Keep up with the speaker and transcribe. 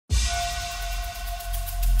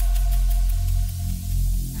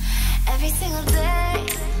single day,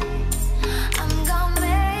 I'm gonna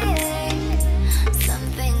make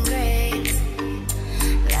something great.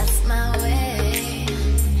 That's my way.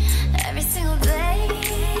 Every single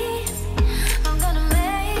day, I'm gonna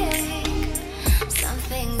make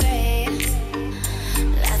something great.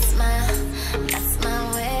 That's my way. That's my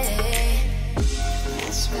way.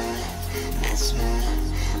 That's my way. That's my way.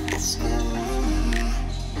 That's my way.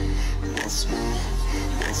 That's my way.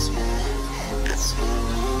 That's my way. That's my way.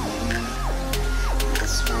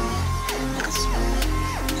 That's my way.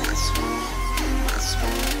 That's my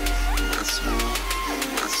way. That's my way.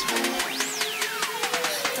 That's my way.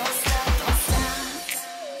 Don't stop, don't stop.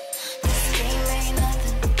 This game ain't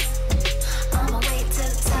nothing. I'ma wait to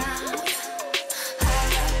the top. I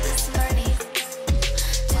love this money.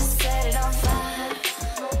 Just set it on fire.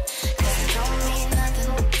 'Cause it don't mean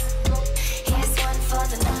nothing. Here's one for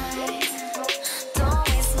the night. Don't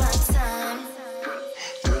waste my time.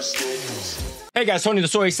 Hey guys, Tony the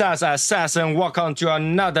Soysauceassassin. Welcome to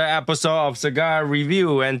another episode of Cigar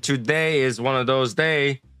Review. And today is one of those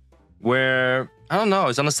days where, I don't know,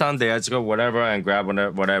 it's on a Sunday. I just go whatever and grab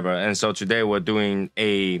whatever. And so today we're doing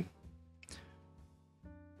a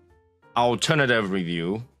alternative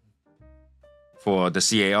review for the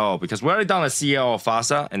CAO, because we already done a CAO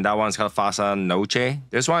Fasa, and that one's called Fasa Noche.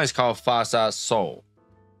 This one is called Fasa Sol.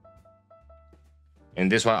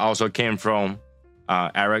 And this one also came from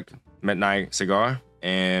Eric Midnight Cigar,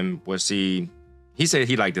 and we'll see. He said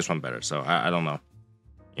he liked this one better, so I don't know.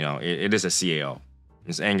 You know, it is a CAO.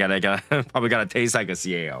 It's ain't gotta probably gotta taste like a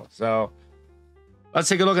CAO. So let's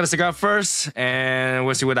take a look at the cigar first, and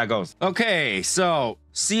we'll see where that goes. Okay, so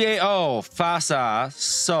CAO Fasa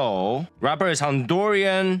Sol. Wrapper is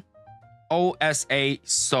Honduran OSA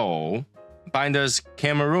Sol. Binders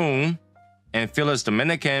Cameroon, and fillers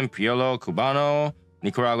Dominican, Criollo, Cubano,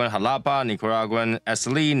 Nicaraguan Jalapa, Nicaraguan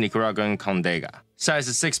Esteli, Nicaraguan Condega. Size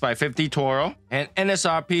is 6x50 Toro, and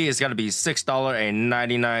NSRP is gonna be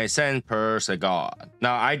 $6.99 per cigar.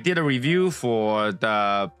 Now, I did a review for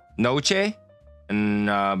the Noche, and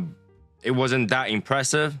it wasn't that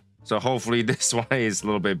impressive, so hopefully this one is a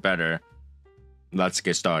little bit better. Let's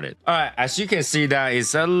get started. All right, as you can see, that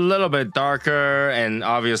is a little bit darker, and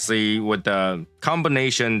obviously with the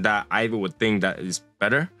combination that I would think that is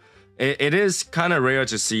better. It is kind of rare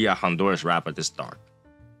to see a Honduras wrapper this dark,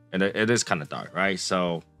 and it is kind of dark, right?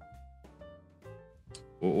 So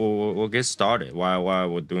we'll get started while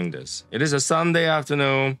we're doing this. It is a Sunday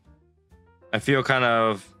afternoon. I feel kind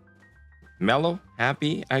of mellow,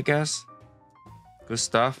 happy, I guess. Good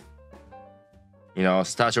stuff. You know,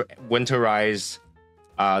 start to winterize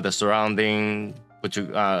the surrounding.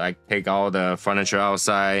 Like take all the furniture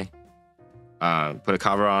outside. Put a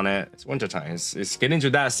cover on it. It's wintertime. It's getting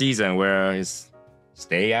to that season where it's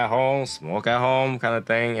stay at home, smoke at home kind of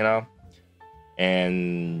thing, you know.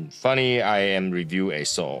 And funny, I am review a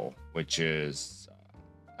Sol, which is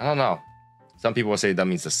I don't know. Some people say that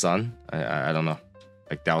means the sun. I don't know,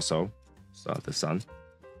 like Dao Sol, so the sun.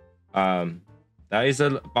 That is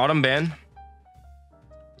the bottom band.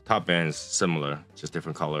 The top band is similar, just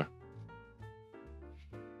different color.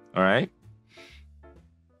 All right.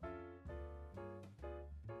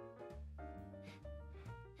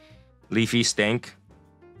 Leafy stank.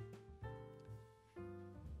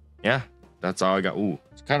 Yeah, that's all I got. Ooh,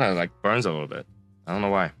 it's kind of like burns a little bit. I don't know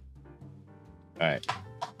why. All right.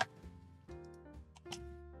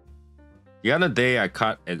 The other day I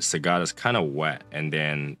cut a cigar that's kind of wet, and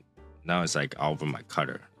then now it's like all over my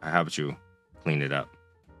cutter. I have to clean it up.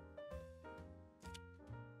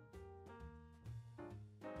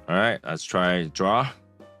 All right, let's try draw.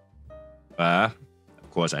 Of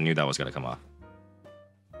course, I knew that was gonna come off.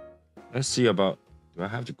 Let's see about, do I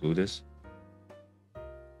have to glue this?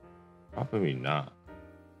 Probably not.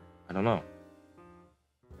 I don't know.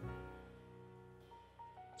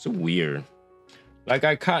 It's weird. Like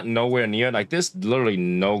I cut nowhere near, like there's literally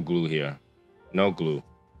no glue here. No glue,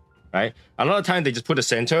 right? A lot of times they just put the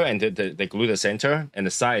center and they glue the center, and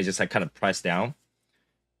the side is just like kind of pressed down,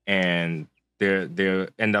 and there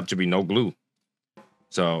end up to be no glue.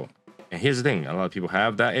 So, and here's the thing, a lot of people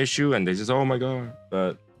have that issue and they just, oh my God,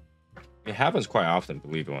 but it happens quite often,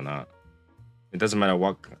 believe it or not. It doesn't matter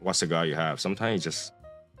what cigar you have. Sometimes it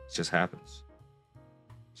just happens.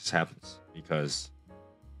 It just happens because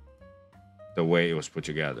the way it was put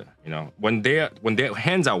together. You know, when their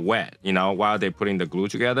hands are wet, you know, while they're putting the glue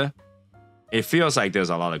together, it feels like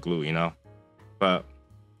there's a lot of glue, you know. But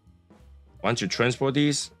once you transport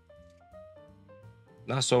these,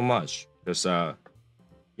 not so much. Because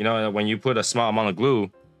you know, when you put a small amount of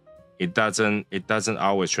glue, it doesn't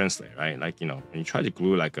always translate, right? Like, you know, when you try to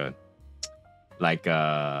glue like a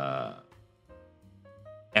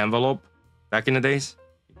envelope back in the days.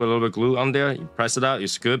 You put a little bit of glue on there, you press it out,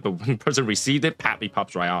 it's good. But when the person received it, it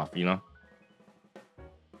pops right off, you know?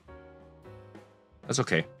 That's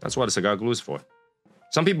okay. That's what a cigar glue is for.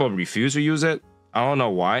 Some people refuse to use it. I don't know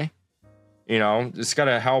why. You know, it's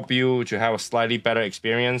gotta help you to have a slightly better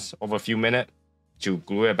experience over a few minutes to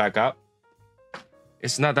glue it back up.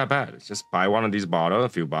 It's not that bad. It's just buy one of these bottles, a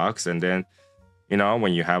few bucks, and then, you know,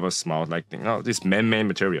 when you have a small, like, you know, this man-made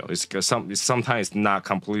material, it's sometimes not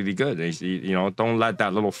completely good. You know, don't let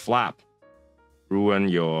that little flap ruin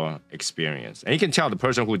your experience. And you can tell the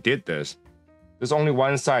person who did this, there's only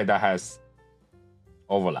one side that has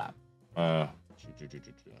overlap. Right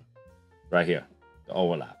here, the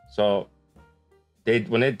overlap. So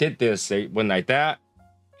when they did this, they went like that,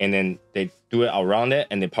 and then they do it around it,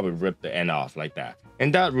 and they probably rip the end off like that.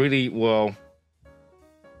 And that really will,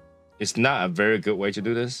 it's not a very good way to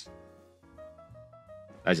do this.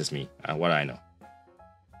 That's just me, what I know.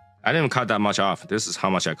 I didn't cut that much off. This is how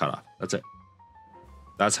much I cut off. That's it.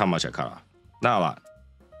 That's how much I cut off. Not a lot.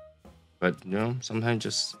 But, you know, sometimes it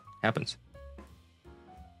just happens.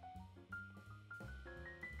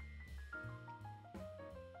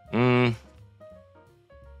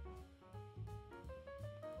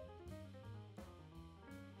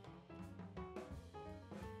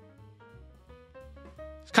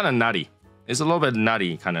 It's kind of nutty. It's a little bit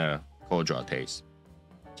nutty kind of cold draw taste.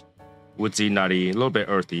 Woodsy, nutty, a little bit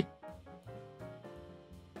earthy.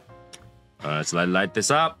 Let's light this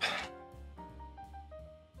up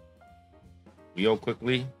real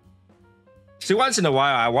quickly. See, once in a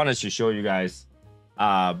while, I wanted to show you guys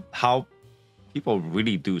how people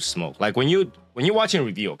really do smoke. Like when you're watching a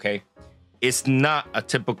review, okay, it's not a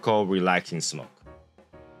typical relaxing smoke.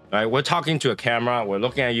 Right? We're talking to a camera. We're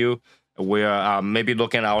looking at you. We're maybe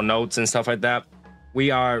looking at our notes and stuff like that.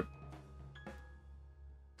 We are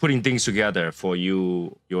putting things together for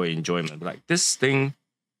your enjoyment. But like this thing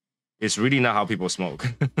is really not how people smoke.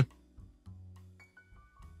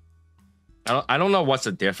 I don't know what's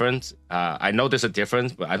the difference. I know there's a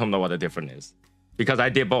difference, but I don't know what the difference is because I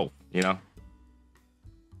did both, you know.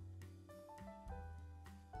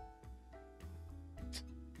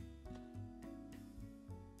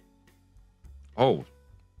 Oh,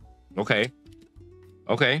 okay.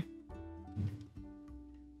 Okay.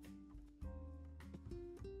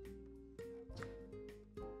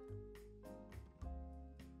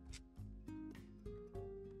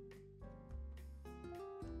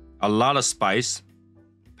 A lot of spice,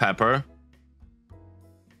 pepper.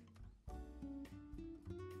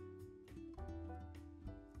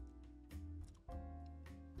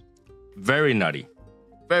 Very nutty.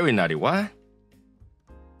 Very nutty. What?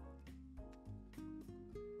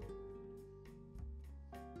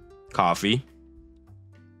 Coffee.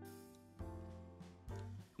 A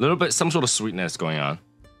little bit, some sort of sweetness going on.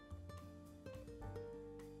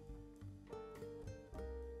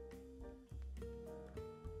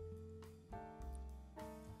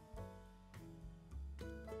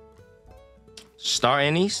 Star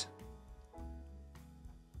anise.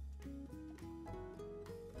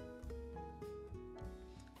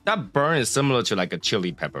 That burn is similar to like a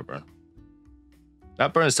chili pepper burn.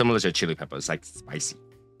 That burn is similar to a chili pepper. It's like spicy.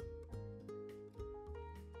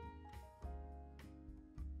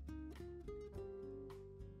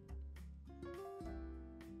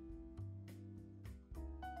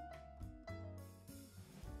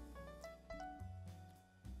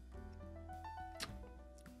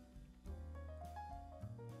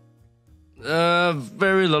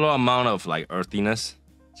 Very little amount of like earthiness,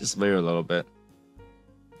 just very little bit.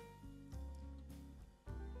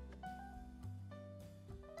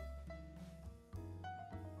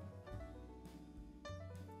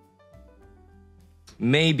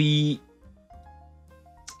 Maybe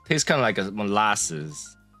tastes kind of like a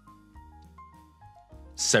molasses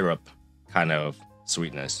syrup kind of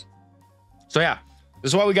sweetness. So yeah,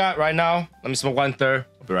 this is what we got right now. Let me smoke 1/3.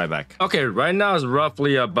 I'll be right back. Okay, right now is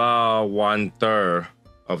roughly about 1/3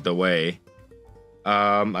 of the way.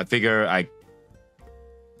 I figure I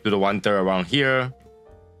do the 1/3 around here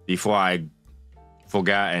before I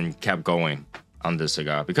forgot and kept going on this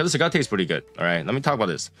cigar because the cigar tastes pretty good. All right, let me talk about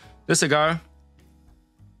this. This cigar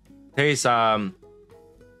tastes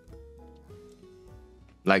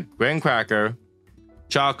like graham cracker,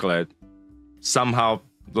 chocolate, somehow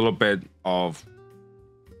a little bit of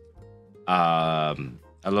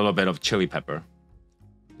chili pepper,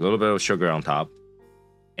 a little bit of sugar on top,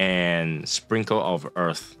 and sprinkle of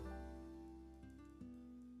earth,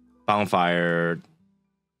 bonfire,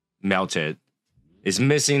 melted. It's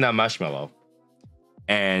missing that marshmallow,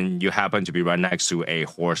 and you happen to be right next to a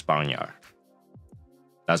horse barnyard.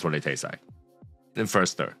 That's what it tastes like. the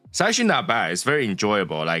first stir. It's actually not bad. It's very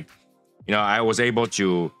enjoyable. Like, you know, I was able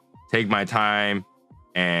to take my time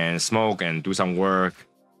and smoke and do some work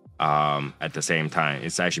at the same time.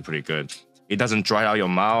 It's actually pretty good. It doesn't dry out your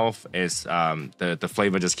mouth. It's the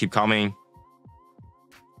flavor just keep coming.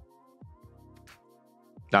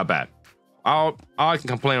 Not bad. All I can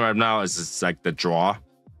complain right now is it's like the draw.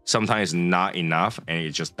 Sometimes not enough and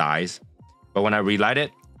it just dies. But when I relight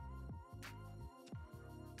it,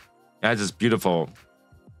 it has this beautiful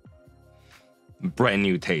brand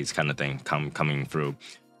new taste kind of thing coming through.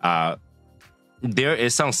 There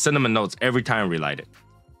is some cinnamon notes every time I relight it.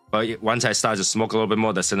 But once I start to smoke a little bit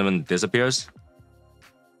more, the cinnamon disappears.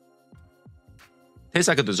 Tastes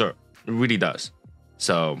like a dessert. It really does.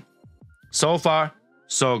 So far,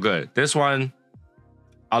 so good. This one,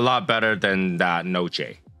 a lot better than that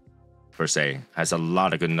Noche, per se. Has a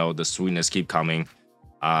lot of good note. The sweetness keep coming.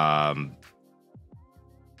 I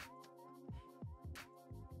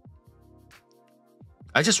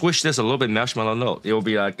just wish there's a little bit marshmallow note. It will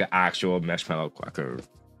be like an actual marshmallow cracker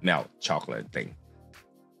melt chocolate thing.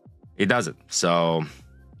 It doesn't. So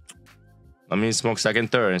let me smoke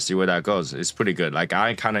second, third, and see where that goes. It's pretty good. Like,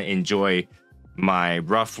 I kind of enjoy my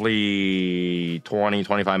roughly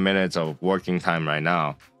 20-25 minutes of working time right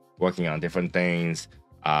now, working on different things,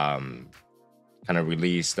 kind of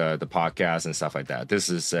release the podcast and stuff like that. This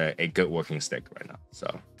is a good working stick right now.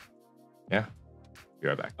 So yeah, be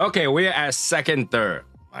right back. Okay, we're at second, third.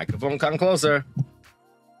 Microphone come closer.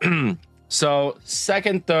 So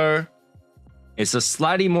second, third is a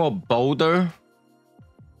slightly more bolder.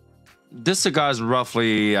 This cigar is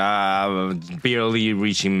roughly barely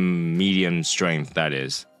reaching medium strength, that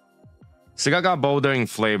is. Cigar got bolder in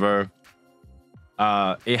flavor.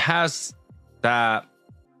 It has that,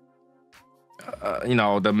 you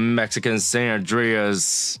know, the Mexican San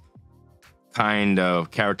Andreas kind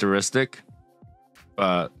of characteristic,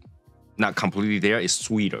 but not completely there. It's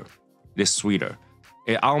sweeter. It's sweeter.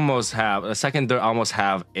 It almost have, the second third almost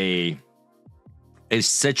have a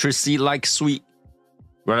citrusy-like sweet,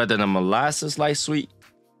 rather than a molasses-like sweet.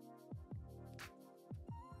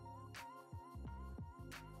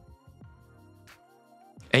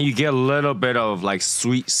 And you get a little bit of like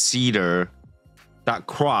sweet cedar that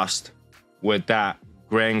crossed with that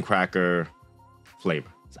graham cracker flavor.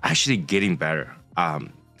 It's actually getting better.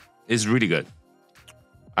 It's really good.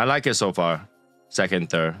 I like it so far. Second,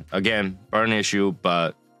 third. Again, burn issue,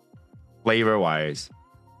 but flavor-wise,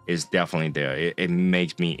 is definitely there. It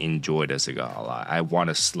makes me enjoy the cigar a lot. I want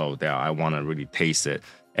to slow down. I want to really taste it.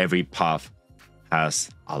 Every puff has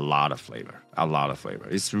a lot of flavor. A lot of flavor.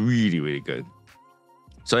 It's really, really good.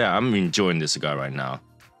 So yeah, I'm enjoying this cigar right now.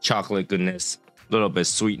 Chocolate goodness, little bit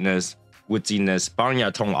sweetness, woodiness,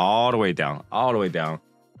 barnyard tone all the way down,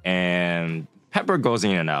 and pepper goes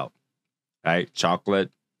in and out. Right, chocolate,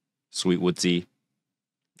 sweet woodsy.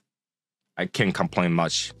 I can't complain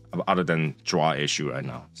much other than draw issue right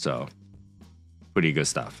now. So pretty good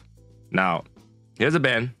stuff. Now, here's a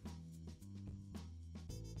band,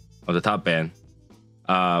 or the top band.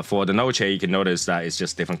 For the Noche, you can notice that it's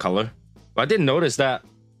just different color. But I didn't notice that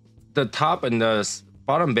the top and the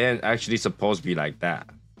bottom band actually supposed to be like that.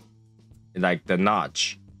 Like the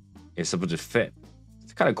notch is supposed to fit.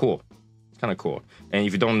 It's kind of cool. It's kind of cool. And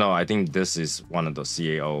if you don't know, I think this is one of those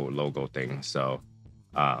CAO logo things. So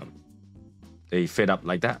they fit up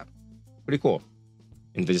like that. Pretty cool.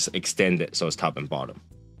 And they just extend it so it's top and bottom.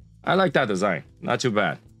 I like that design. Not too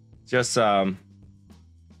bad. Just I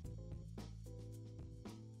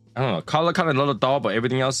don't know, color kind of a little dull, but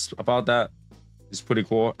everything else about that is pretty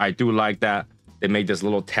cool. I do like that they make this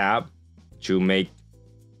little tab to make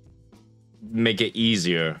it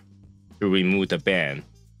easier to remove the band.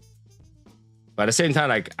 But at the same time,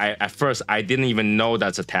 like at first I didn't even know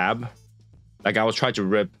that's a tab. Like I was trying to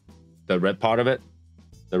rip the red part of it.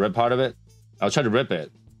 I was trying to rip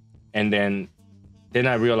it, and then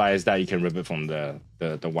I realized that you can rip it from the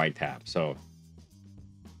white tab. So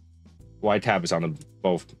white tab is on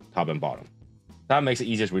both top and bottom. That makes it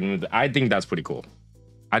easier to remove. I think that's pretty cool.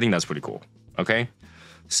 Okay,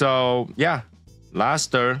 so yeah, last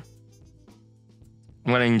stir.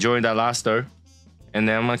 I'm gonna enjoy that last stir, and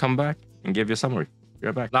then I'm gonna come back and give you a summary. Be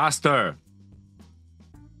right back. Last stir.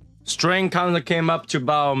 Strain kind of came up to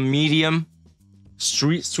about medium.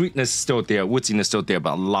 Sweetness is still there, woodiness is still there,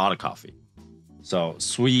 but a lot of coffee. So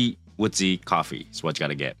sweet, woodsy coffee is what you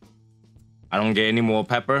gotta get. I don't get any more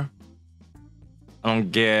pepper. I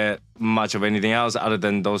don't get much of anything else other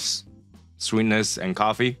than those sweetness and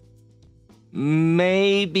coffee.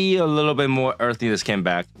 Maybe a little bit more earthiness came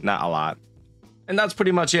back, not a lot. And that's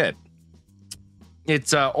pretty much it.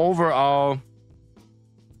 It's overall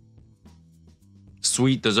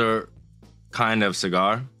sweet dessert kind of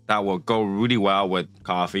cigar that will go really well with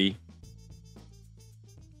coffee,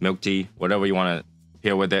 milk tea, whatever you want to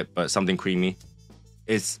pair with it, but something creamy.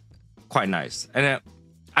 It's quite nice. And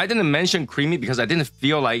I didn't mention creamy because I didn't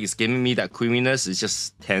feel like it's giving me that creaminess. It's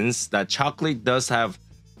just tense. That chocolate does have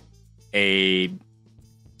a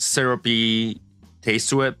syrupy taste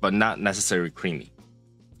to it, but not necessarily creamy,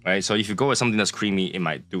 right? So if you go with something that's creamy, it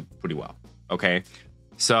might do pretty well, okay?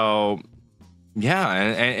 So yeah,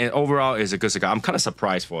 and overall it's a good cigar. I'm kind of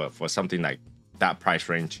surprised for something like that price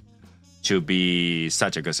range to be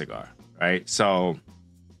such a good cigar, right? So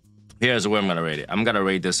here's where I'm gonna rate it. I'm gonna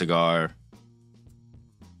rate this cigar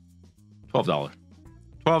 $12.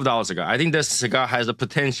 $12 cigar. I think this cigar has the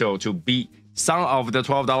potential to beat some of the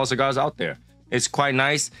 $12 cigars out there. It's quite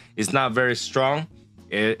nice. It's not very strong.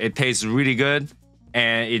 It tastes really good.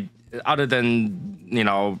 And it, other than, you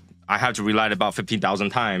know, I have to relight it about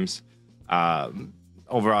 15,000 times,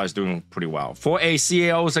 overall it's doing pretty well. For a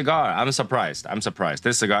CAO cigar, I'm surprised.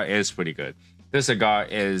 This cigar is pretty good. This cigar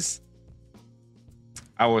is,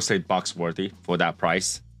 I would say, box worthy for that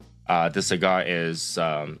price. This cigar is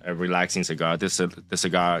a relaxing cigar. This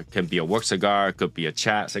cigar can be a work cigar, could be a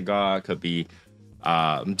chat cigar, could be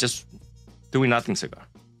just doing nothing cigar.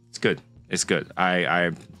 It's good. It's good.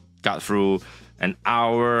 I got through an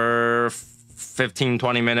hour, 15,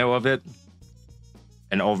 20 minutes of it.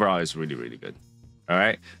 And overall, it's really, really good. All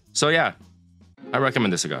right. So yeah, I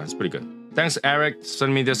recommend this cigar. It's pretty good. Thanks, Eric, for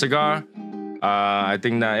sending me this cigar. I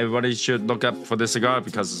think that everybody should look up for this cigar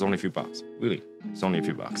because it's only a few bucks. Really, it's only a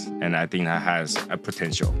few bucks. And I think that has a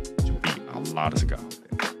potential to be a lot of cigars out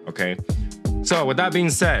there. Okay. So with that being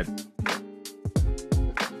said,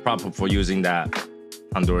 proper for using that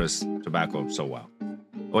Honduras tobacco so well.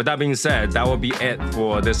 With that being said, that will be it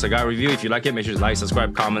for this cigar review. If you like it, make sure to like,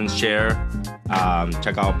 subscribe, comment, share.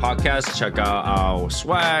 Check out our podcast, check out our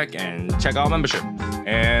swag, and check out our membership.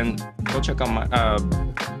 And go check out my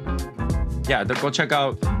go check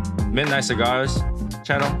out Midnight Cigars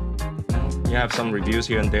channel. You have some reviews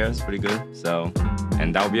here and there. It's pretty good. So,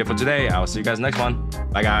 and that will be it for today. I'll see you guys next one.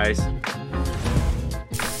 Bye, guys.